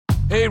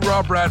Hey,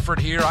 Rob Bradford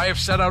here. I have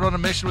set out on a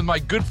mission with my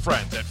good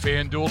friends at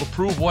FanDuel to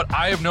prove what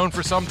I have known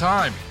for some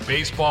time.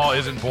 Baseball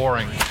isn't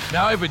boring.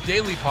 Now I have a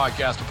daily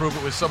podcast to prove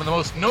it with some of the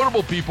most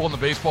notable people in the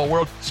baseball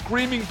world,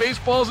 screaming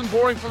baseball isn't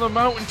boring from the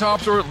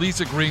mountaintops, or at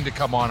least agreeing to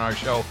come on our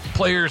show.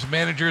 Players,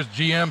 managers,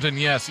 GMs, and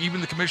yes, even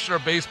the commissioner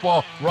of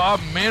baseball, Rob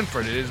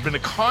Manfred. It has been a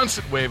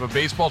constant wave of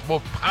baseball's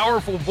most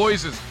powerful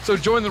voices. So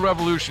join the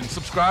revolution.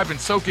 Subscribe and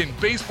soak in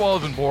Baseball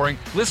Isn't Boring.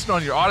 Listen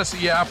on your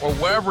Odyssey app or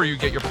wherever you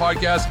get your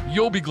podcasts.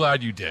 You'll be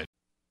glad you did.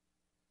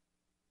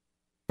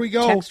 We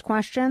go. Text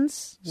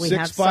questions. We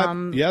have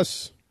some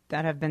yes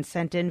that have been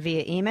sent in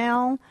via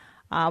email.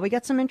 We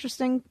got some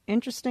interesting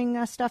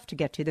stuff to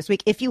get to this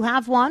week. If you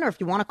have one, or if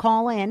you want to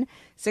call in,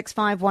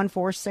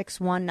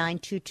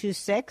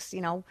 651-461-9226.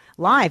 You know,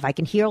 live. I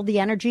can hear the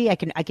energy. I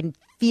can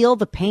feel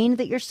the pain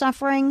that you're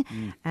suffering,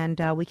 and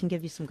we can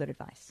give you some good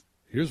advice.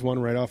 Here's one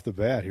right off the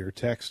bat. Here,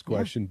 text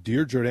question: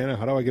 Dear Jordana,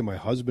 how do I get my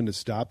husband to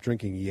stop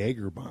drinking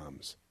Jaeger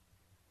bombs?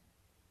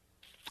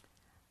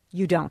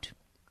 You don't.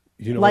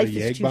 You know Life what a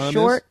is Jaeger too bomb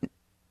short.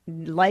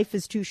 Life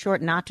is too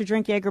short not to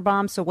drink Jaeger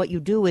bombs. So what you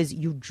do is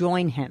you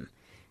join him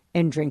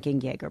in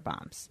drinking Jaeger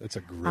bombs. That's a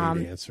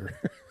great answer.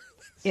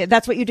 Yeah,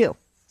 that's what you do.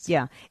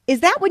 Yeah.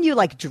 Is that when you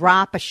like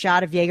drop a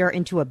shot of Jaeger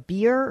into a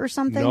beer or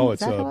something? No,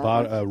 it's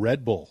about a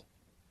Red Bull.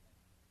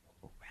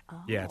 Oh.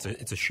 Yeah,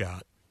 it's a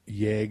shot.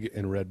 Jaeger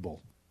and Red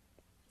Bull.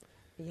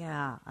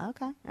 Yeah.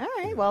 Okay. All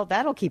right. Well,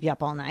 that'll keep you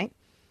up all night.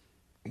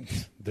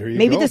 There you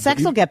Maybe go. the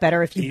sex will get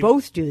better if you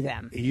both do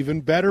them. Even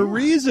better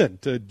reason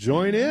to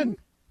join in.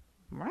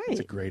 Right.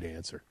 That's a great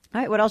answer. All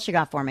right. What else you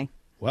got for me?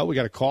 Well, we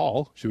got a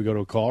call. Should we go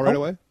to a call right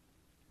away?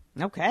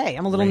 Okay.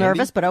 I'm a little Randy?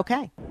 nervous, but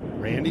okay.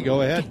 Randy,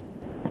 go ahead.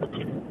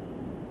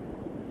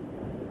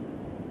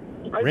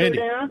 Hi, Randy.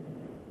 Jordana.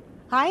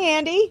 Hi,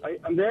 Andy.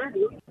 I'm there.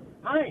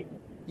 Hi.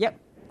 Yep.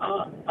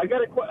 I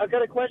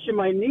got a question.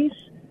 My niece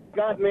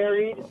got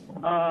married.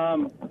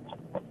 Well,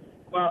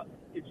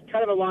 it's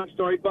kind of a long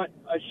story, but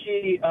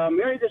she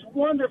married this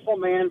wonderful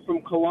man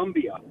from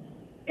Colombia.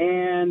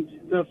 And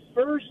the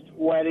first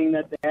wedding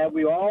that they had,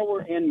 we all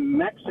were in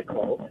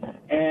Mexico,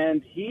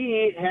 and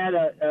he had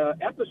a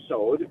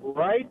episode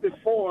right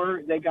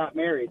before they got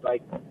married.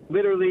 Like,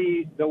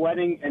 literally, the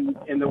wedding,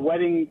 and the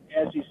wedding,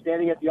 as he's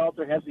standing at the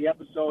altar, has the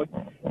episode,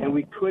 and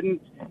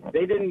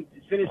they didn't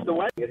finish the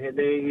wedding.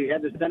 They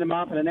had to send him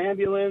off in an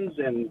ambulance,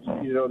 and,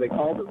 they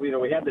called it, we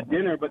had the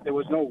dinner, but there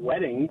was no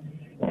wedding.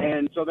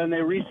 And so then they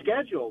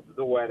rescheduled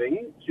the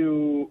wedding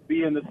to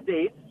be in the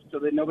States so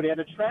that nobody had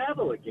to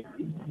travel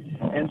again.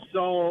 And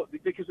so,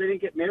 because they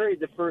didn't get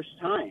married the first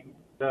time,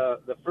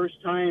 the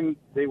first time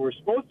they were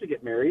supposed to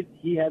get married,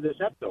 he had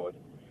this episode.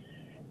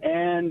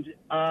 And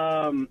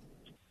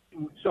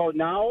so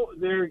now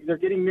they're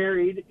getting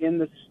married in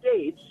the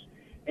States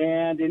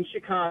and in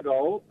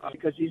Chicago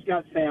because he's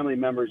got family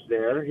members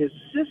there. His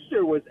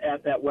sister was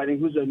at that wedding,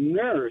 who's a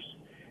nurse,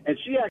 and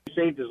she actually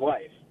saved his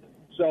life.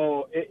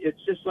 So it's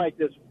just like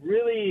this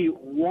really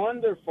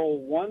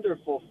wonderful,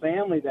 wonderful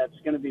family that's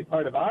going to be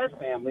part of our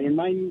family. And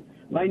my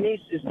niece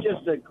is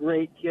just a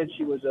great kid.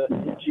 She went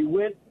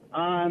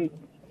on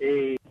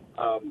a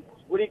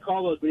what do you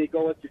call those when you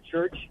go with the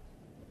church?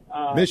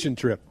 Mission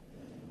trip.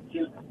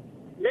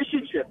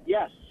 Mission trip.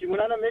 Yes, she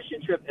went on a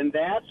mission trip, and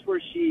that's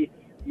where she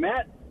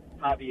met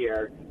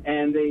Javier,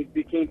 and they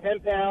became pen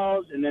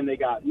pals, and then they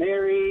got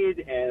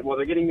married, and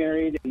they're getting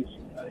married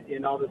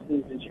in all these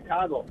things in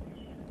Chicago.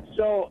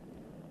 So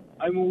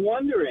I'm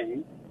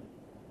wondering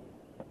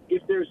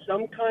if there's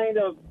some kind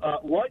of,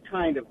 what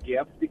kind of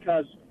gift,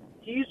 because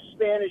he's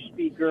Spanish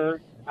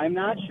speaker. I'm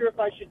not sure if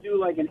I should do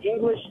like an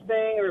English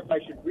thing or if I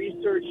should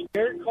research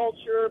their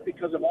culture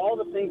because of all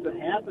the things that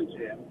happened to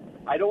him.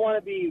 I don't want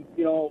to be,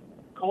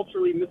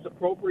 culturally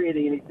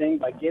misappropriating anything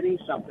by getting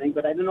something,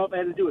 but I don't know if I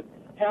had to do with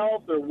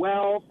health or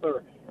wealth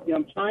or,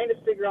 I'm trying to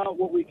figure out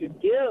what we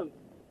could give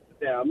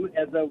them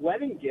as a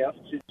wedding gift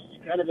to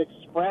kind of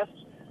express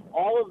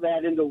all of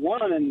that into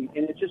one, and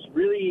it just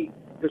really,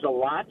 there's a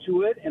lot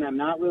to it, and I'm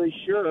not really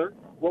sure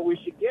what we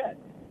should get.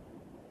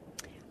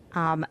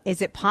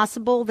 Is it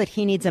possible that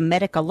he needs a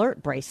medic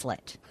alert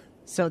bracelet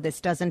so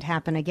this doesn't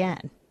happen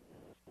again?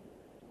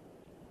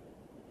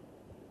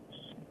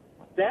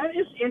 That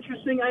is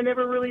interesting. I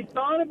never really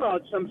thought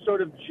about some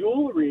sort of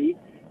jewelry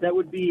that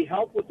would be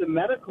help with the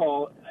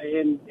medical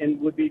and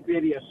would be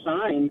maybe a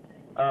sign,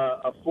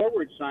 a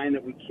forward sign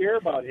that we care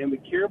about him, we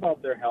care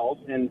about their health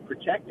and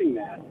protecting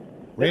that.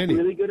 Randy.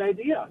 That's a really good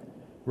idea.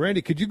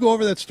 Randy, could you go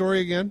over that story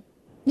again?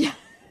 Yeah.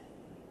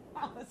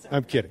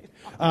 I'm kidding.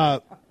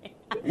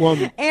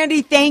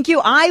 Andy, thank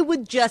you. I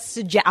would just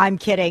suggest, I'm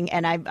kidding.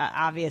 And I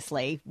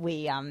obviously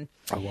I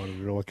wanted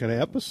to know what kind of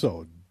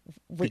episode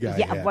the guy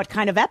had. What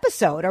kind of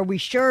episode? Are we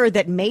sure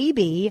that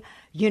maybe,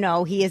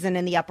 he isn't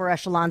in the upper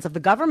echelons of the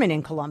government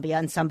in Colombia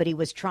and somebody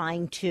was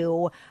trying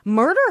to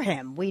murder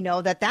him? We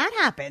know that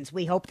happens.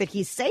 We hope that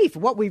he's safe.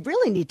 What we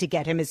really need to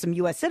get him is some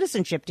U.S.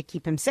 citizenship to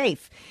keep him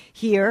safe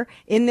here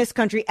in this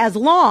country as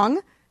long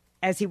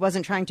as he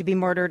wasn't trying to be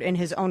murdered in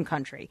his own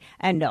country.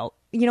 And no,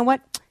 you know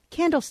what?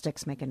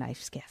 Candlesticks make a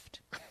nice gift.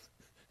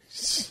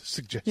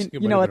 Suggesting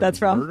you know what that's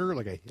from? Murder,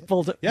 like a hit.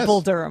 Yes.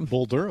 Bull Durham.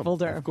 Bull Durham. Bull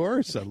Durham. Of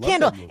course. I love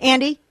Candle. that movie.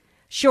 Andy,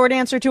 short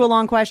answer to a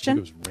long question.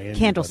 It was Randy,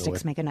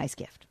 Candlesticks make a nice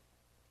gift.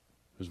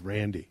 It was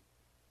Randy.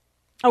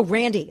 Oh,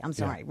 Randy. I'm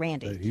sorry. Yeah.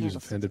 Randy. He was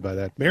offended by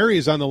that. Mary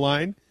is on the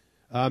line.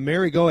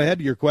 Mary, go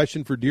ahead. Your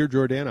question for Dear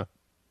Jordana.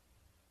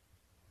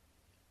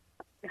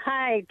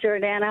 Hi,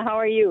 Jordana. How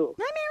are you?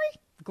 Hi,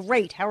 Mary.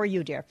 Great. How are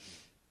you, dear?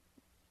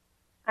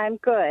 I'm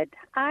good.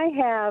 I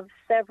have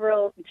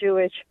several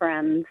Jewish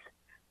friends,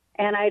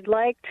 and I'd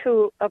like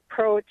to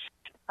approach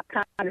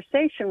a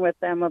conversation with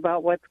them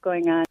about what's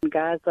going on in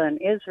Gaza and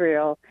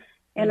Israel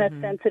in a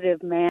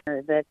sensitive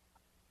manner that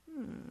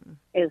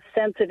is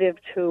sensitive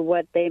to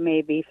what they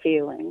may be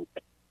feeling.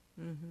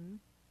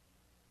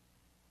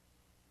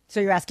 So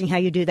you're asking how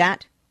you do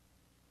that?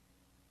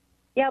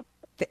 Yep.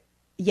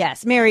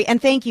 Yes, Mary,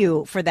 and thank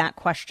you for that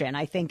question.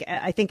 I think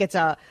it's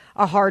a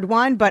hard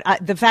one, but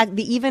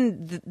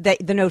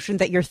the notion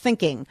that you're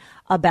thinking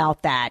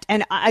about that,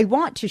 and I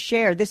want to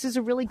share. This is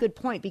a really good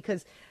point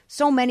because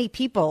so many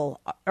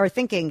people are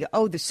thinking,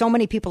 so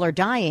many people are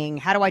dying.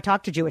 How do I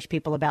talk to Jewish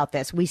people about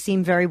this? We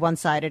seem very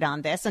one-sided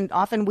on this, and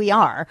often we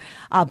are.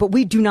 But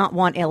we do not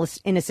want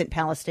innocent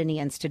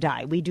Palestinians to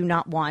die. We do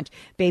not want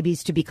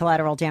babies to be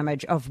collateral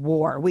damage of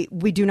war.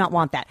 We do not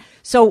want that.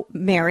 So,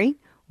 Mary,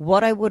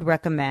 what I would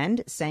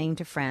recommend saying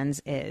to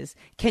friends is,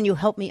 can you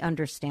help me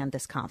understand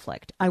this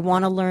conflict? I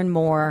want to learn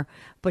more,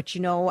 but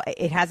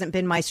it hasn't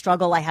been my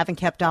struggle. I haven't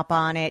kept up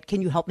on it.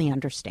 Can you help me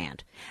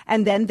understand?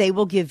 And then they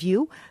will give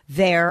you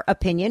their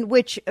opinion,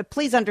 which,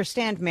 please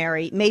understand,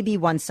 Mary, may be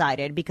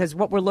one-sided because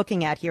what we're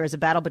looking at here is a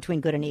battle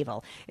between good and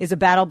evil, is a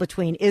battle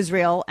between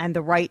Israel and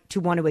the right to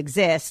want to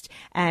exist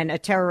and a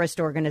terrorist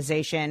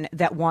organization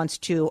that wants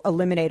to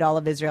eliminate all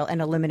of Israel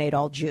and eliminate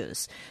all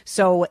Jews.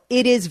 So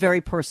it is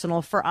very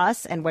personal for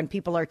us. And when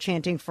people are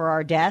chanting for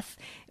our death,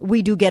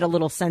 we do get a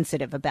little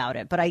sensitive about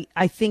it. But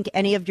I think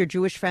any of your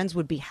Jewish friends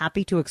would be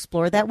happy to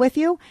explore that with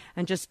you.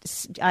 And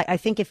I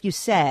think if you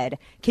said,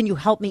 can you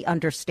help me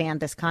understand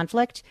this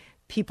conflict?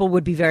 People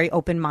would be very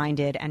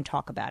open-minded and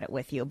talk about it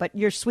with you. But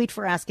you're sweet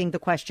for asking the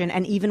question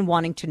and even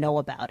wanting to know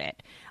about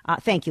it.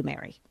 Thank you,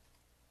 Mary.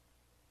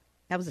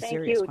 That was a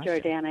serious question.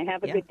 Thank you, Jordana.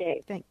 Have a good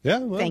day.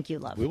 Thank you,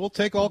 love. We will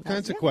take all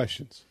kinds of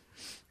questions.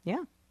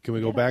 Yeah. Can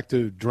we go back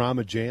to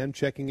Drama Jan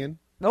checking in?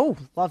 Oh,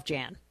 love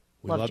Jan.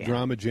 We love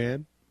Drama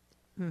Jan.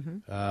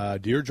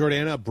 Dear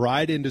Jordana, a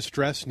bride in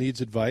distress needs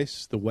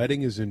advice. The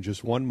wedding is in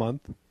just 1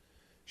 month.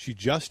 She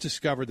just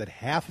discovered that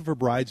half of her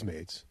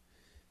bridesmaids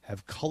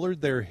have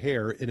colored their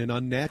hair in an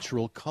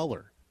unnatural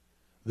color.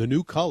 The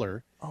new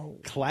color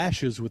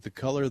clashes with the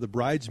color of the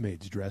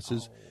bridesmaids'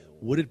 dresses.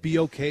 Would it be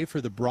okay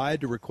for the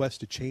bride to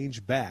request a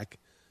change back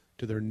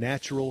to their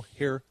natural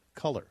hair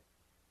color?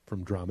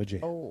 From Drama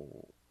Jan.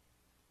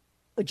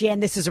 Jan,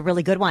 this is a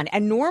really good one.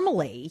 And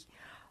normally,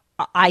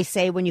 I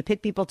say when you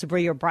pick people to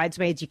be your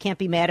bridesmaids, you can't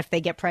be mad if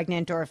they get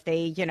pregnant or if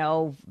they,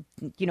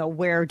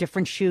 wear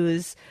different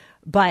shoes.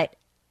 But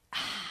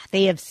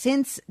they have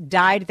since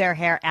dyed their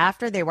hair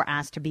after they were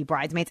asked to be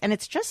bridesmaids, and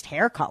it's just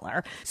hair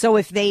color. So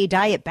if they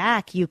dye it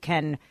back, they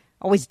can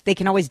always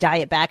dye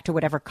it back to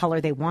whatever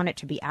color they want it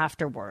to be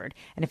afterward.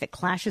 And if it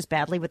clashes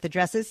badly with the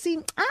dresses,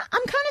 I'm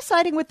kind of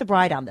siding with the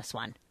bride on this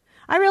one.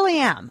 I really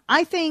am.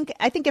 I think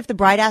if the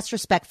bride asks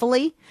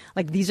respectfully,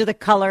 like these are the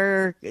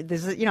color,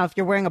 this is, if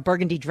you're wearing a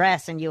burgundy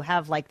dress and you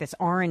have like this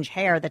orange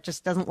hair that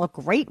just doesn't look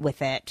great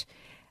with it,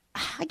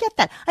 I get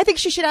that. I think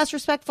she should ask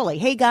respectfully.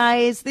 Hey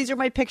guys, these are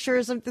my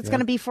pictures. It's going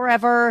to be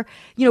forever.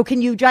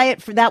 Can you dye it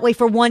that way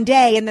for one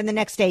day, and then the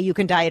next day you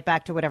can dye it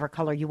back to whatever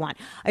color you want.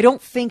 I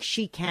don't think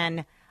she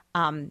can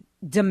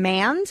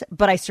demand,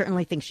 but I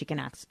certainly think she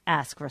can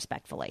ask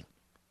respectfully.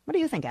 What do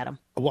you think, Adam?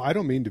 Well, I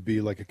don't mean to be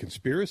like a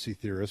conspiracy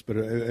theorist, but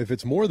if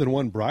it's more than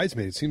one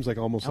bridesmaid, it seems like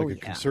almost like a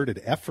concerted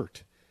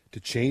effort to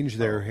change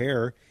their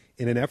hair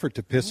in an effort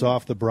to piss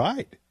off the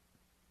bride.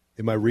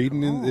 Am I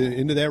reading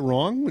into that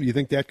wrong? Do you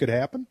think that could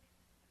happen?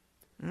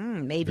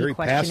 Maybe very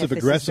passive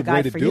aggressive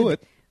way to do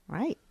it.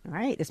 Right.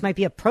 This might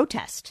be a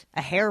protest,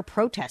 a hair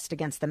protest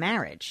against the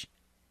marriage.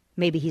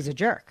 Maybe he's a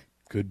jerk.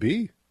 Could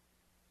be.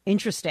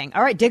 Interesting.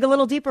 All right, dig a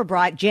little deeper,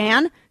 Bride.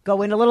 Jan,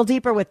 go in a little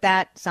deeper with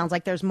that. Sounds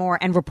like there's more,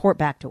 and report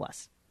back to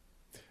us.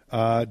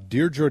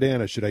 Dear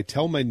Jordana, should I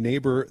tell my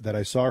neighbor that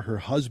I saw her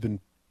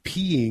husband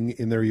peeing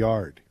in their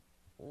yard?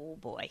 Oh,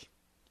 boy.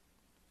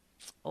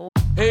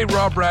 Hey,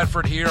 Rob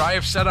Bradford here. I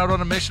have set out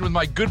on a mission with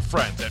my good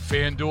friends at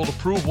FanDuel to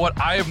prove what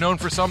I have known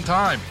for some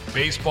time.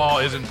 Baseball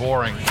isn't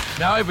boring.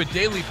 Now I have a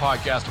daily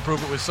podcast to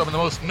prove it with some of the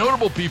most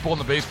notable people in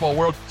the baseball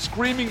world,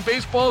 screaming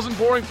baseball isn't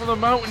boring from the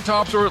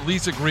mountaintops, or at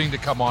least agreeing to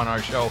come on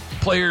our show.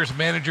 Players,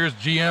 managers,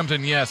 GMs,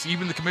 and yes,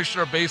 even the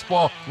commissioner of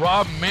baseball,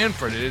 Rob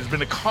Manfred. It has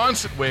been a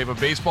constant wave of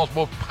baseball's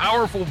most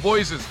powerful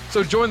voices.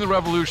 So join the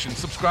revolution.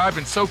 Subscribe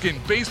and soak in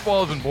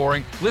Baseball Isn't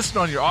Boring. Listen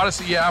on your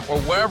Odyssey app or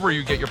wherever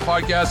you get your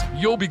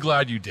podcasts. You'll be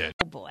glad you did.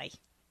 Oh, boy.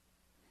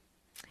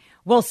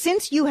 Well,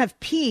 since you have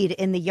peed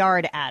in the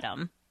yard,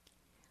 Adam,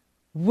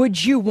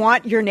 would you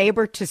want your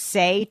neighbor to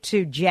say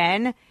to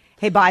Jen,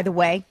 hey, by the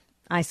way,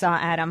 I saw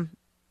Adam,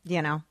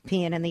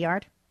 peeing in the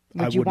yard?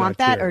 Would you would want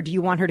not that, care, or do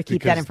you want her to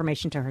keep that because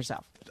information to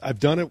herself? I've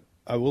done it.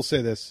 I will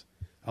say this.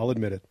 I'll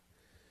admit it.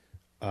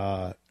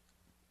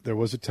 There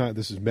was a time,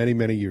 this is many,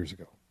 many years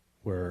ago,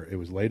 where it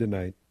was late at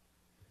night.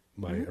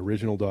 My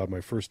original dog,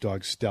 my first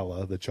dog,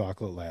 Stella, the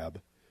chocolate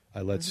lab,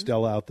 I let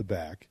Stella out the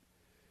back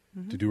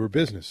to do her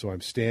business. So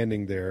I'm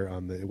standing there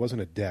on it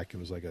wasn't a deck, it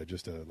was like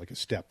a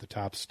step, the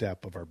top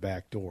step of our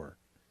back door.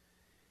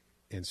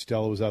 And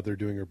Stella was out there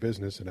doing her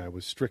business, and I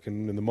was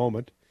stricken in the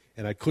moment,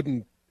 and I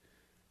couldn't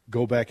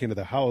go back into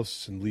the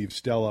house and leave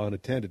Stella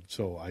unattended,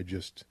 so I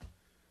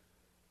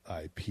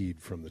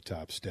peed from the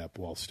top step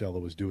while Stella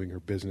was doing her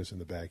business in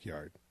the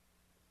backyard.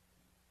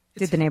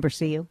 Did the neighbor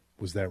see you?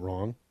 Was that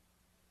wrong?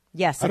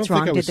 Yes, I don't that's think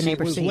wrong. I was Did the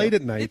neighbor it was see late you?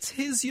 at night. It's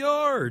his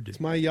yard. It's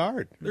my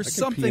yard.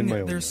 There's I can pee in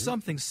my own there's yard.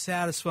 something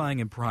satisfying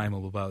and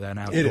primal about that It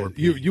outdoor is.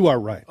 pee. You are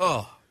right.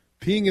 Oh,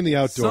 Peeing in the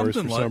outdoors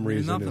Something for some like-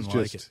 reason nothing is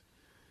like just. it.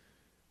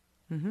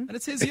 And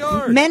it's his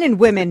yard. Men and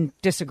women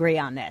disagree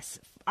on this.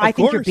 I Of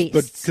think course, you're but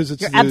beasts. 'cause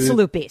it's You're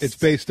absolute beasts. It's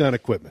based on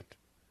equipment.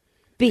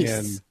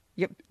 beasts.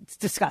 and- It's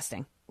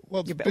disgusting.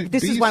 Well,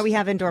 This is why we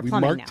have indoor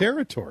plumbing mark now.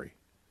 territory.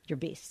 You're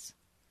beasts.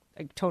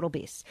 Like, total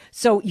beasts.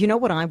 So you know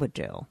what I would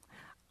do?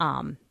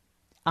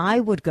 I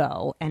would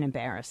go and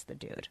embarrass the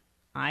dude.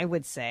 I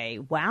would say,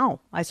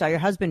 wow, I saw your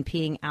husband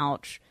peeing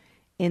out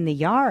in the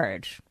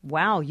yard.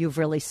 Wow, you've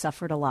really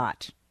suffered a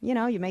lot. You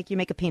know, you make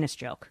a penis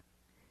joke.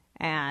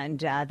 And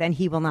then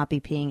he will not be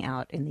peeing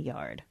out in the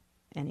yard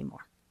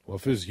anymore. Well,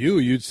 if it was you,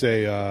 you'd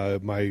say,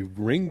 my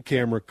Ring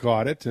camera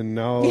caught it, and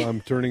now I'm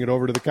turning it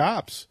over to the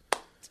cops.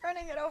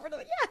 Turning it over to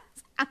the...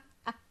 Yes.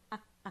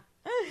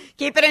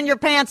 Keep it in your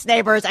pants,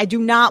 neighbors. I do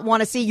not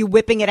want to see you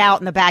whipping it out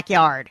in the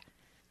backyard.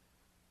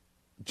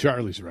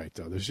 Charlie's right,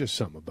 though. There's just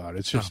something about it.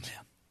 It's just...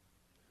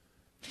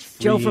 man.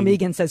 Joe from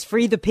Egan says,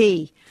 free the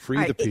pee. Free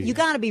All the pee. You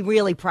got to be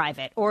really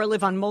private or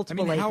live on I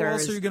multiple mean, how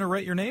acres. else are you going to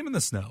write your name in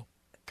the snow?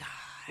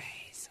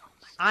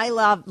 I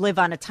live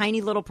on a tiny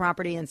little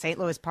property in St.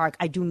 Louis Park.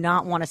 I do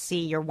not want to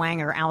see your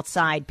wanger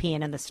outside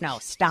peeing in the snow.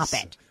 Stop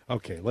it.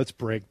 Okay, let's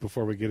break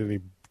before we get any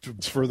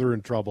further in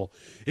trouble.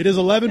 It is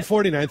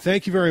 11:49.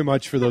 Thank you very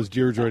much for those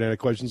Dear Jordana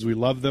questions. We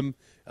love them.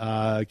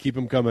 Keep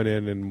them coming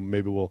in, and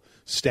maybe we'll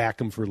stack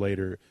them for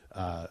later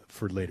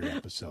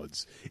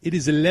episodes. It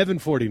is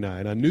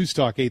 11:49 on News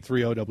Talk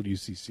 830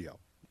 WCCO.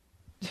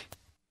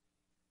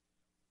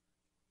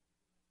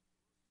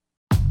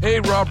 Hey,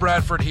 Rob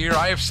Bradford here.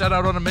 I have set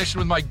out on a mission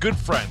with my good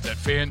friends at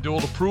FanDuel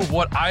to prove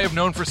what I have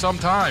known for some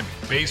time.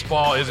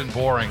 Baseball isn't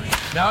boring.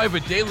 Now I have a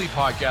daily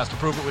podcast to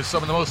prove it with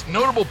some of the most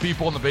notable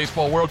people in the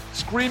baseball world,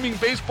 screaming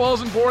baseball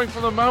isn't boring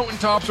from the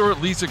mountaintops, or at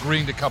least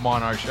agreeing to come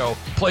on our show.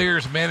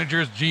 Players,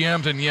 managers,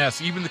 GMs, and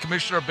yes, even the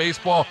commissioner of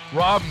baseball,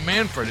 Rob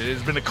Manfred. It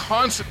has been a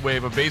constant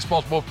wave of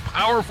baseball's most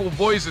powerful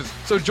voices.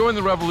 So join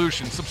the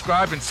revolution.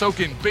 Subscribe and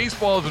soak in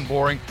Baseball Isn't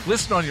Boring.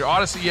 Listen on your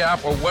Odyssey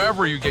app or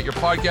wherever you get your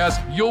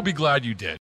podcasts. You'll be glad you did.